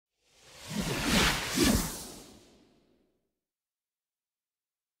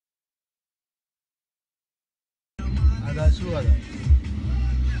لا شو هذا؟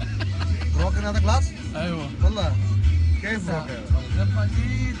 بروكن هذا كلاس؟ ايوه والله كيف بروكن؟ لما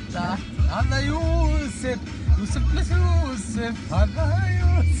جيت تحت هذا يوسف بلس يوسف هذا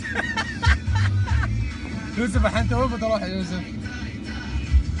يوسف يوسف الحين تو بتروح يوسف.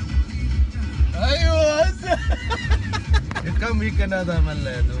 ايوه هسه كم ويكند هذا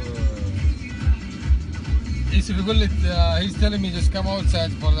مليت يوسف يقول لي he's telling me just come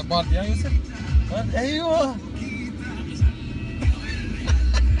outside for the party يا يوسف. ايوه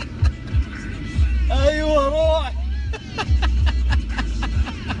ايوه روح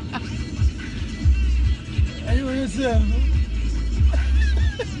ايوه يوسف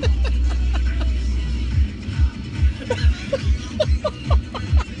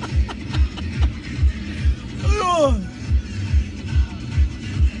ايوه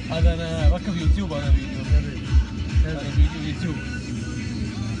هذا انا ركب يوتيوب هذا فيديو يوتيوب.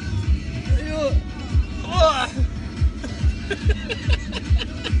 ايوه روح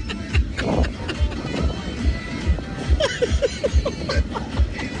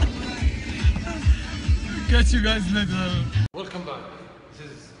Catch you guys later. Welcome back. This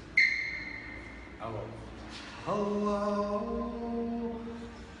is hello. Hello.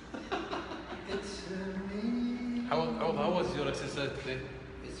 It's me. How was your exercise today?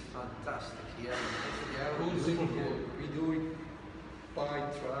 It's fantastic. Yeah. Who's we super cool? We do it by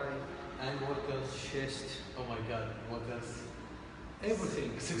try and what else? Chest. Oh my god, what else?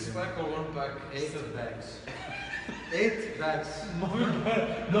 Everything. Six pack or one pack? 8 bags. 8 bags.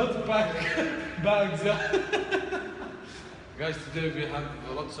 Not pack, bags. Guys, today we have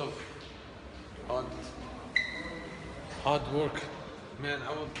lots of hard work. Man,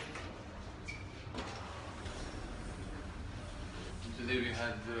 today we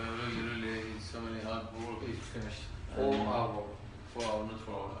had really so many hard work. We finished 4 hours. 4 hours, not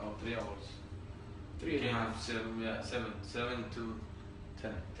 4 hours, 3 hours. 7 to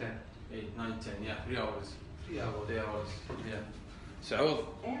 10. 10. 8, 9, 10, yeah, 3 hours. 3 hours. 3 hours, yeah.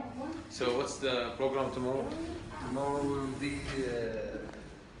 So what's the program tomorrow? Tomorrow will be.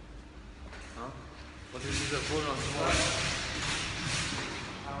 What is the program tomorrow?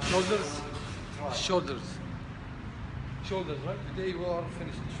 Shoulders, right? Today we are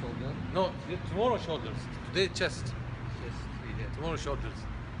finished the shoulder. No, tomorrow shoulders. Today chest. Yes, Tomorrow shoulders.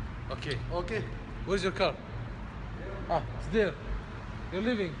 Okay. Okay. Where's your car? It's there. You're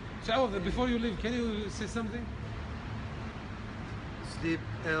leaving. Sha'awad, before you leave, can you say something? Sleep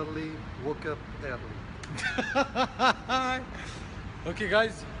early, woke up early. Okay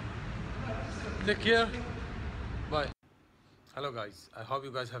guys, take care, bye. Hello guys, I hope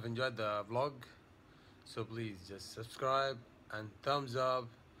you guys have enjoyed the vlog, so please just subscribe and thumbs up.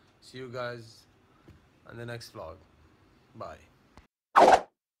 See you guys on the next vlog. Bye.